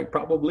a point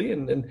probably,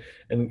 and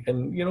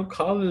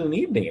call it an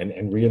evening.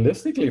 And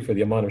realistically, for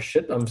the amount of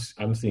shit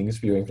I'm seeing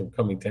spewing from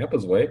coming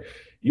Tampa's way,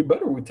 you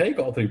better take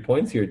all 3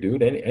 points here,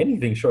 dude.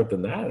 Anything short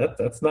than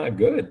that's not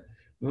good.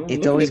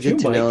 It's always good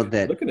to know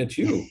that. Looking at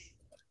you.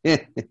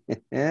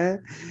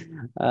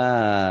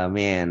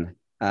 Man.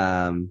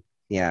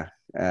 Yeah.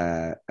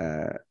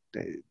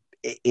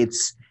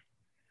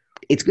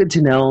 It's good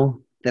to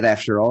know that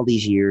after all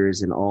these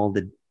years and all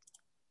the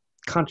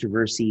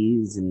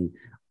controversies and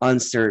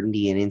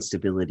uncertainty and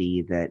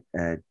instability that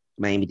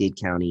Miami-Dade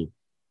County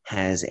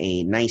has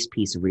a nice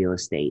piece of real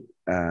estate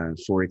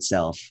for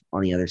itself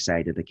on the other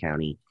side of the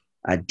county,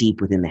 deep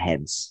within the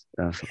heads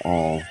of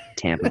all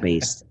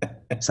Tampa-based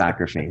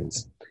soccer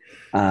fans.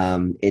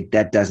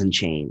 That doesn't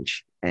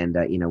change. And,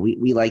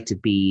 we like to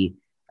be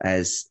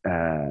as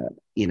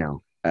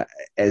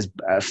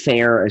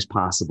fair as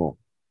possible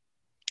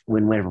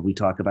whenever we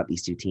talk about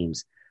these two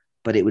teams,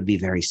 but it would be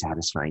very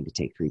satisfying to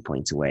take 3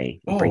 points away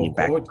and bring it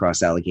back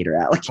across Alligator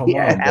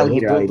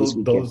Alley.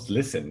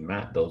 Listen,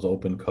 Matt, those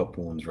Open Cup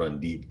wounds run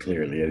deep,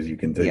 clearly, as you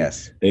can tell.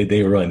 Yes.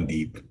 They run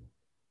deep.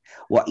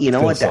 Well, you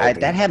know what?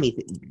 That had me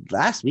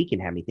last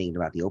weekend had me thinking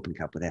about the Open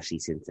Cup with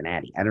FC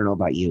Cincinnati. I don't know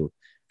about you,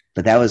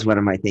 but that was one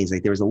of my things.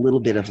 Like, there was a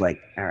little bit of like,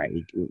 all right,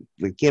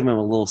 we give them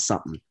a little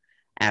something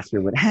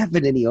after what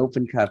happened in the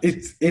Open Cup.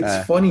 It's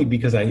funny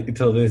because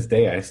till this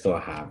day I still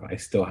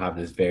have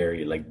this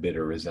very like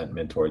bitter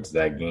resentment towards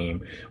that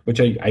game,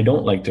 which I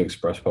don't like to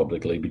express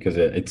publicly because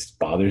it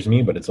bothers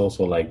me, but it's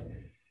also like,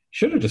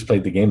 should have just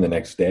played the game the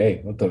next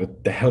day. What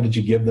the hell did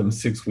you give them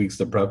 6 weeks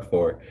to prep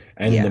for?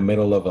 And in the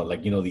middle of the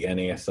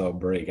NASL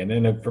break. And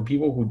then for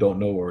people who don't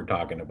know what we're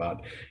talking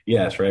about,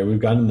 yes, right, we've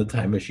gotten in the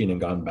time machine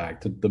and gone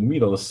back to the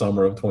middle of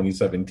summer of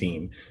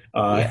 2017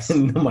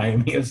 in the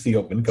Miami FC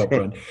Open Cup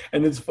run.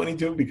 And it's funny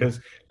too because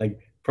like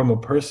from a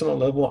personal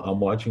level, I'm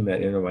watching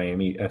that Inter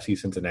Miami FC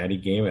Cincinnati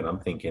game and I'm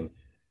thinking,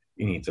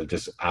 you need to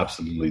just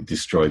absolutely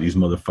destroy these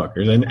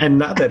motherfuckers. And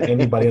not that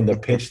anybody on the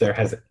pitch there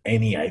has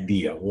any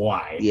idea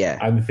why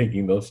I'm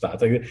thinking those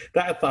thoughts. Like,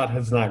 that thought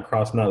has not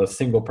crossed not a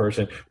single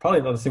person,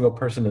 probably not a single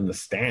person in the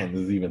stands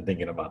is even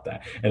thinking about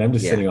that. And I'm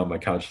just sitting on my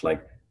couch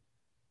like,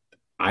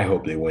 I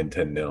hope they win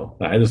 10-0.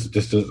 I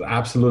just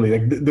absolutely,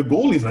 like, the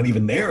goalie's not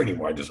even there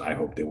anymore. I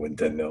hope they win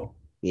 10-0.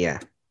 Yeah.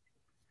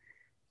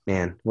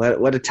 Man,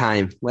 what a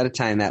time. What a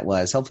time that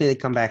was. Hopefully they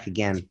come back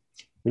again.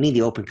 We need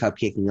the Open Cup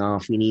kicking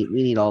off. We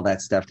need all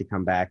that stuff to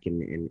come back and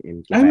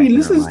get I back mean, in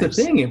this our is lives.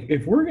 the thing.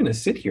 If we're going to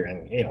sit here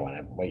and,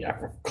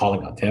 after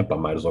calling out Tampa, I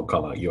might as well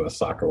call out U.S.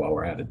 Soccer while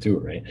we're at it too,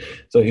 right?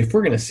 So if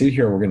we're going to sit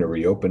here and we're going to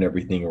reopen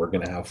everything, we're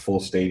going to have full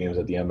stadiums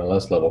at the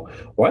MLS level,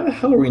 why the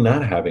hell are we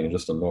not having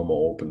just a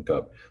normal Open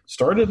Cup?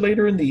 Started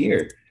later in the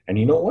year. And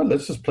you know what?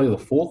 Let's just play the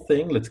full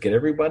thing. Let's get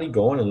everybody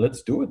going and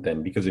let's do it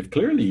then. Because if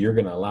clearly you're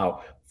going to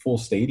allow full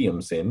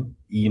stadiums in,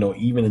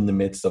 even in the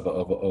midst of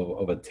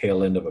a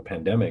tail end of a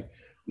pandemic,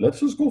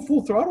 let's just go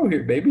full throttle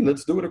here, baby.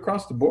 Let's do it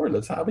across the board.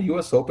 Let's have a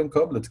U.S. Open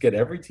Cup. Let's get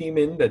every team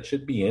in that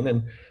should be in,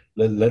 and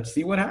let's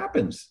see what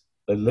happens.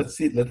 Let's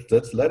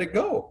let it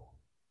go.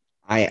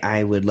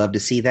 I would love to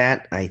see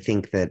that. I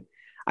think that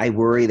I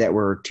worry that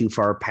we're too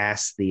far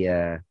past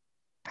the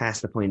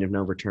point of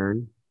no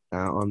return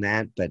on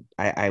that, but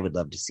I would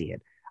love to see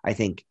it.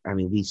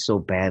 We so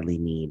badly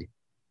need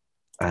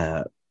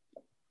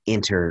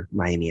Inter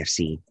Miami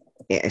FC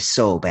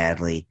so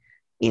badly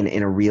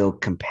in a real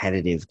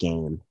competitive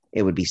game.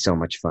 It would be so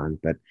much fun,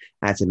 but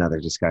that's another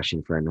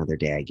discussion for another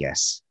day, I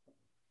guess.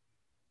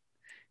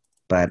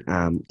 But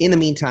in the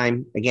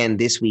meantime, again,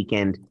 this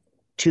weekend,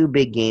 2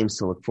 big games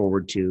to look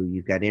forward to.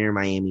 You've got Inter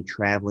Miami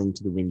traveling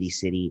to the Windy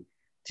City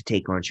to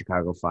take on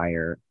Chicago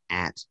Fire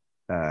at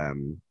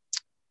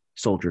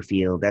Soldier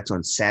Field. That's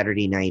on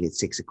Saturday night at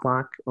 6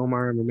 o'clock.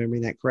 Omar, I'm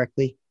remembering that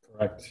correctly?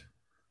 Correct.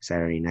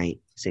 Saturday night,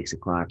 6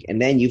 o'clock.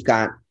 And then you've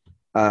got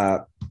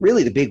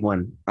really the big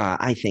one,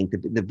 I think,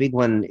 the big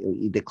one,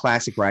 the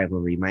classic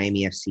rivalry,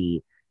 Miami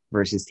FC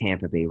versus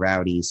Tampa Bay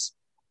Rowdies.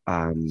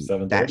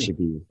 That should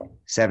be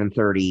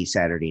 7:30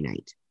 Saturday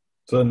night.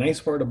 So the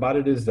nice part about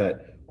it is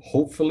that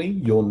hopefully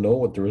you'll know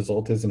what the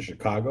result is in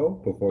Chicago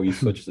before you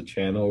switch the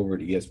channel over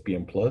to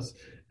ESPN Plus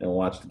and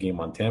watch the game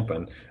on Tampa.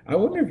 And I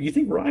wonder if you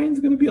think Ryan's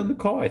going to be on the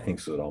call. I think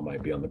Sudal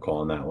might be on the call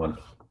on that one.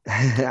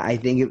 I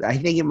think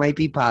it might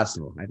be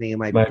possible. I think it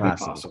might be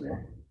possible.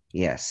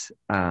 Yes.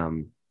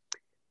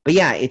 But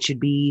yeah, it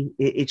should be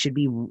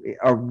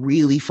a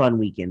really fun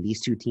weekend. These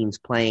two teams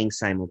playing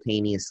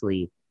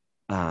simultaneously,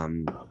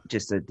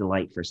 just a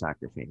delight for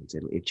soccer fans.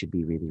 It should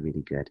be really,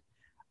 really good.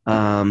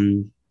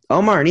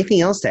 Omar,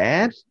 anything else to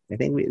add? I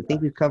think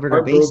we've covered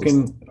our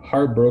bases.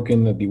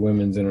 Heartbroken that the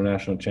Women's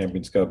International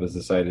Champions Cup has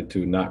decided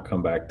to not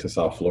come back to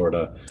South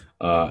Florida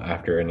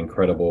after an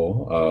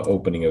incredible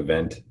opening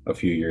event a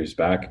few years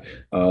back.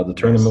 The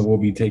tournament will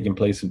be taking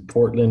place in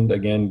Portland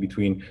again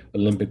between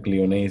Olympic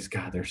Lyonnais.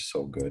 God, they're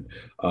so good.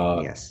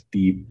 Yes.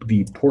 The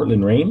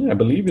Portland Rain, I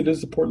believe it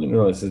is the Portland.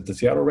 No, is it the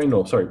Seattle Rain?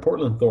 No, sorry,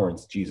 Portland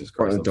Thorns. Jesus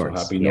Christ, I'm so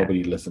happy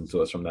nobody listens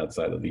to us from that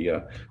side of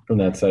the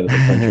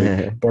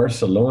country.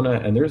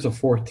 Barcelona, and there's a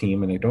fourth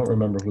team, and I don't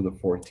remember who the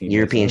fourth team.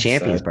 European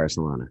champions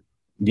Barcelona.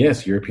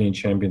 Yes, European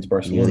champions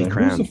Barcelona.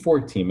 Who's the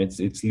fourth team? It's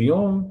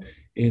Lyon,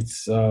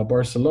 it's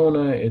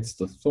Barcelona, it's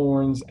the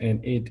Thorns,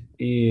 and it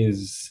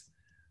is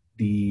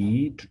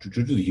the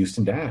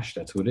Houston Dash.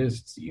 That's who it is.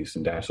 It's the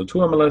Houston Dash. So 2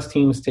 MLS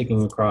teams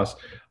taking across,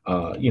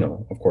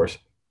 of course,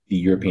 the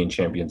European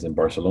champions in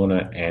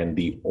Barcelona and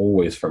the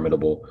always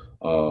formidable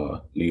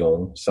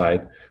Lyon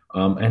side.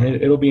 And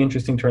it'll be an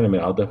interesting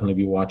tournament. I'll definitely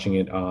be watching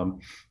it.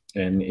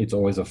 And it's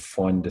always a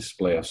fun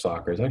display of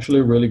soccer. It's actually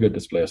a really good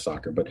display of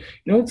soccer. But,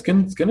 it's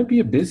going to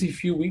be a busy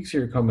few weeks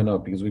here coming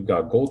up because we've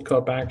got Gold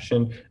Cup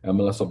action.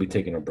 MLS will be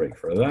taking a break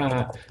for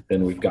that.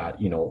 Then we've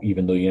got,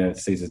 even though the United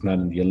States is not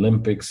in the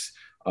Olympics,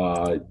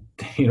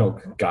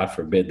 God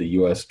forbid the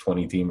U.S.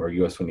 20 team or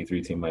U.S.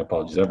 23 team, my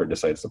apologies, ever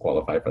decides to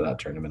qualify for that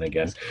tournament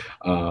again.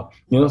 So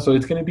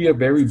it's going to be a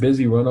very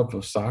busy run-up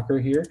of soccer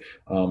here.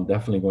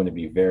 Definitely going to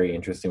be very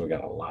interesting. We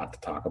got a lot to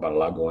talk about, a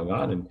lot going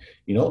on. And,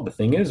 the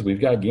thing is, we've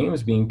got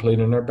games being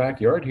played in our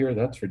backyard here.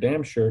 That's for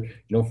damn sure.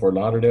 Fort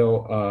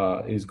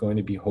Lauderdale is going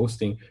to be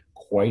hosting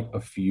quite a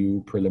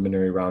few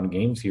preliminary round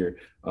games here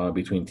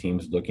between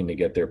teams looking to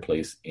get their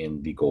place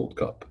in the Gold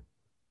Cup.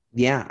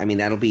 Yeah,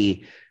 that'll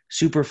be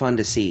super fun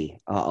to see.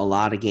 A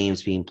lot of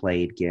games being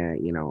played. A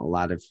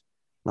lot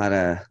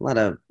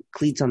of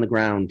cleats on the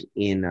ground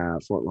in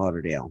Fort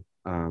Lauderdale.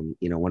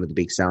 One of the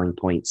big selling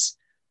points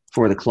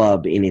for the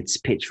club in its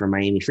pitch for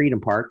Miami Freedom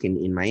Park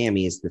in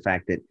Miami is the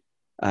fact that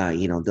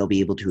they'll be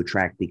able to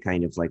attract the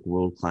kind of like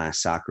world-class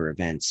soccer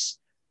events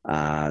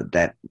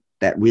that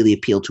really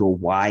appeal to a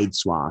wide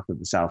swath of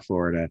the South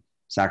Florida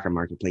soccer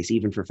marketplace,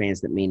 even for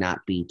fans that may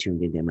not be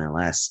tuned into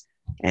MLS.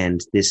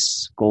 And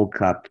this Gold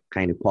Cup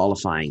kind of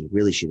qualifying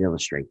really should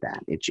illustrate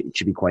that. It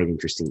should be quite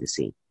interesting to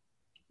see.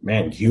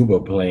 Man, Cuba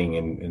playing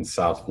in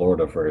South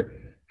Florida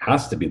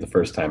has to be the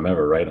first time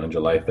ever, right, on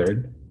July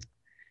 3rd?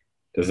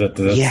 Does that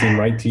seem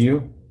right to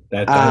you?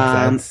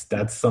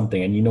 That's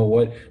something. And you know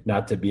what?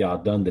 Not to be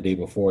outdone, the day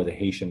before, the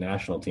Haitian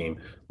national team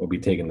will be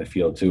taking the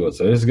field too.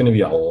 So there's going to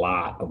be a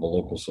lot of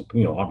local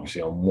support,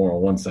 obviously more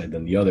on one side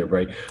than the other,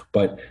 right?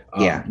 But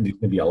there's going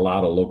to be a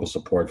lot of local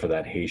support for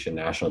that Haitian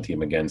national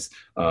team against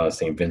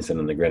St. Vincent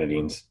and the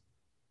Grenadines.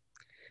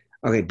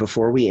 Okay,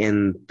 before we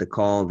end the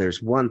call,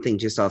 there's one thing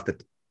just off the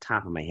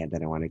top of my head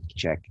that I want to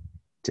check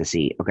to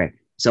see. Okay,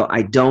 so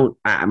I don't.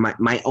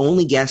 My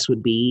only guess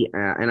would be,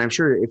 and I'm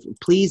sure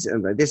this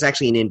is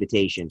actually an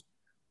invitation.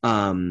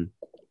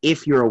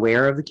 If you're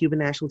aware of the Cuban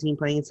national team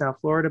playing in South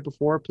Florida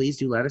before, please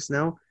do let us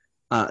know.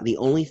 The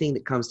only thing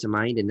that comes to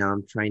mind, and now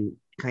I'm trying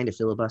kind of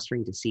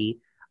filibustering to see.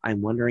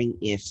 I'm wondering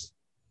if,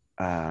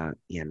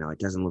 it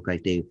doesn't look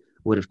like they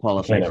would have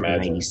qualified for the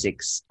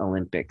 '96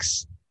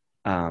 Olympics.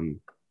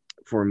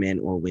 For men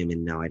or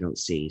women, no, I don't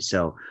see.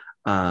 So,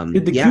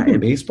 did the Cuban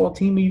baseball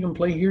team even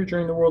play here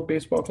during the World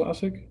Baseball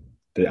Classic?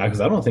 Because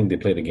I don't think they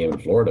played a game in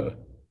Florida,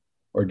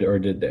 or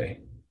did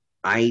they?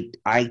 I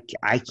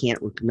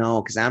can't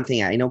know because I'm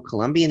thinking I know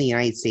Colombia and the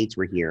United States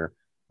were here,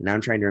 and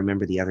I'm trying to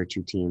remember the other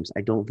two teams.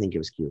 I don't think it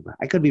was Cuba.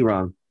 I could be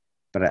wrong,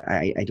 but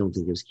I don't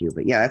think it was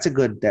Cuba. Yeah, that's a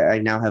good. I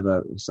now have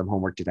some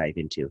homework to dive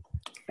into.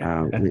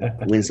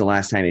 When's the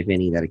last time, if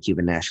any, that a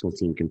Cuban national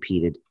team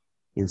competed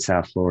in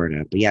South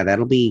Florida? But yeah,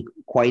 that'll be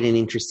quite an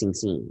interesting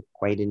scene.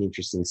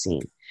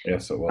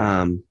 Yes, it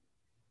will.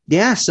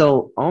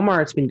 So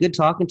Omar, it's been good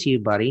talking to you,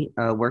 buddy.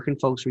 Where can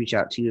folks reach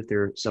out to you if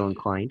they're so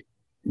inclined?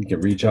 You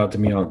can reach out to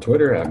me on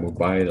Twitter at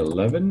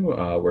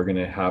Mubayat11. We're going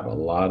to have a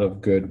lot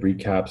of good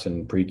recaps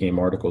and pregame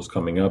articles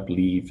coming up.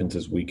 Lee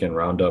Even's weekend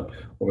roundup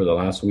over the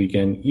last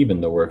weekend, even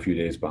though we're a few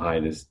days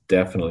behind, is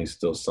definitely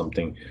still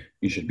something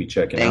you should be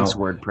checking out. Thanks,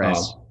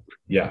 WordPress.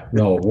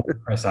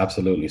 WordPress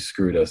absolutely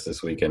screwed us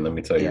this weekend. Let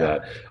me tell you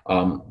that.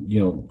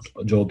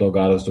 Joel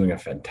Delgado is doing a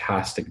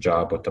fantastic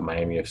job with the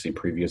Miami FC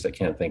previews. I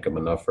can't thank him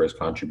enough for his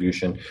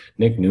contribution.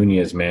 Nick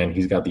Nunez, man,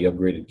 he's got the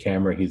upgraded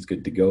camera. He's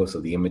good to go.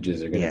 So the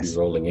images are going to be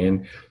rolling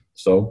in.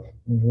 So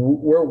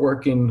we're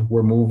working,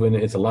 we're moving.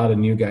 It's a lot of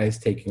new guys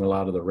taking a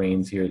lot of the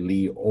reins here.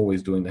 Lee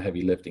always doing the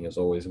heavy lifting as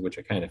always, which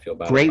I kind of feel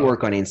bad Great about.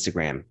 work on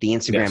Instagram. The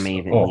Instagram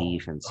Lee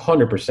Evans.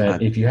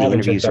 100%. If you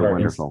haven't checked out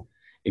wonderful.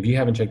 If you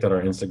haven't checked out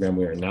our Instagram,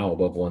 we are now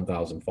above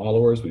 1,000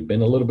 followers. We've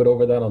been a little bit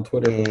over that on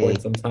Twitter for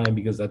quite some time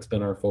because that's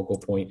been our focal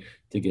point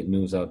to get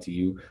news out to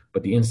you.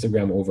 But the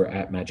Instagram over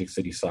at Magic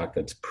City Sock,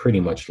 that's pretty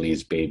much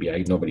Lee's baby.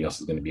 Nobody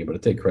else is going to be able to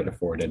take credit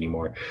for it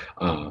anymore.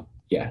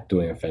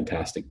 Doing a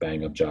fantastic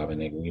bang-up job.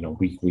 And,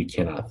 we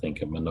cannot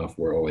thank him enough.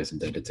 We're always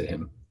indebted to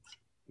him.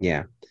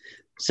 Yeah.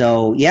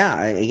 So,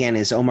 again,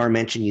 as Omar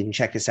mentioned, you can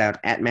check us out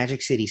at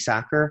Magic City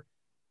Soccer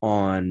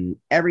on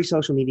every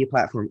social media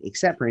platform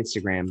except for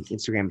Instagram.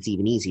 Instagram, it's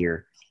even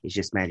easier. It's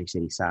just Magic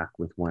City Sock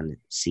with one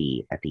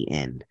C at the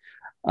end.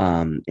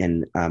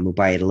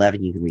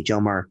 Mubayat11, you can reach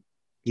Omar.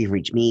 You can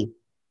reach me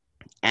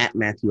at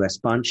Matthew S.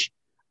 Bunch.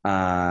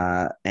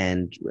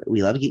 And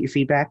we love to get your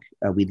feedback.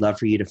 We'd love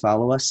for you to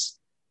follow us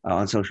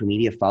on social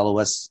media. Follow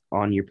us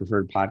on your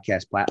preferred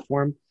podcast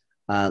platform.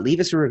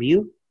 Leave us a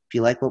review. If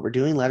you like what we're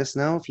doing, let us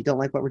know. If you don't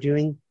like what we're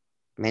doing,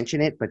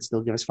 mention it, but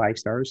still give us 5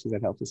 stars because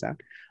that helps us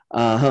out.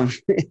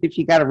 If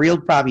you got a real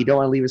problem, you don't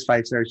want to leave us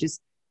 5 stars,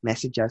 just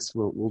message us.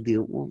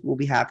 We'll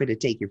be happy to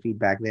take your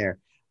feedback there.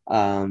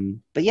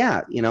 But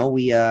yeah,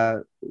 we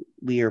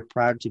are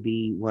proud to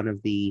be one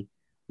of the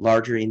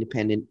larger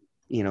independent,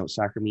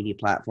 soccer media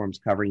platforms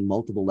covering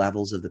multiple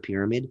levels of the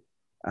pyramid.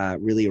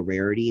 Really a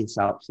rarity in the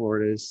South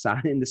Florida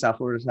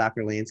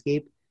soccer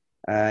landscape.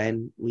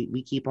 And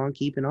we keep on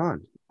keeping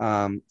on.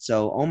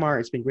 So Omar,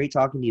 it's been great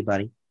talking to you,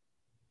 buddy.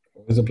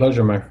 It's a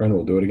pleasure, my friend.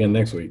 We'll do it again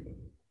next week.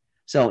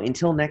 So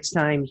until next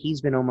time,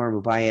 he's been Omar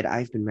Mubayat.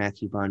 I've been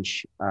Matthew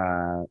Bunch.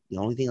 The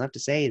only thing left to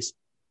say is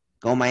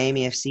go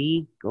Miami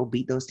FC. Go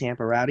beat those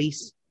Tampa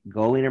Rowdies.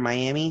 Go Inter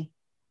Miami.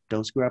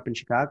 Don't screw up in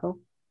Chicago.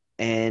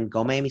 And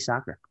go Miami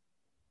Soccer.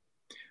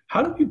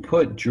 How do you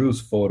put Drew's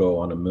photo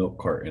on a milk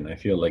carton? I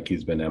feel like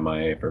he's been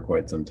MIA for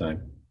quite some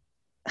time.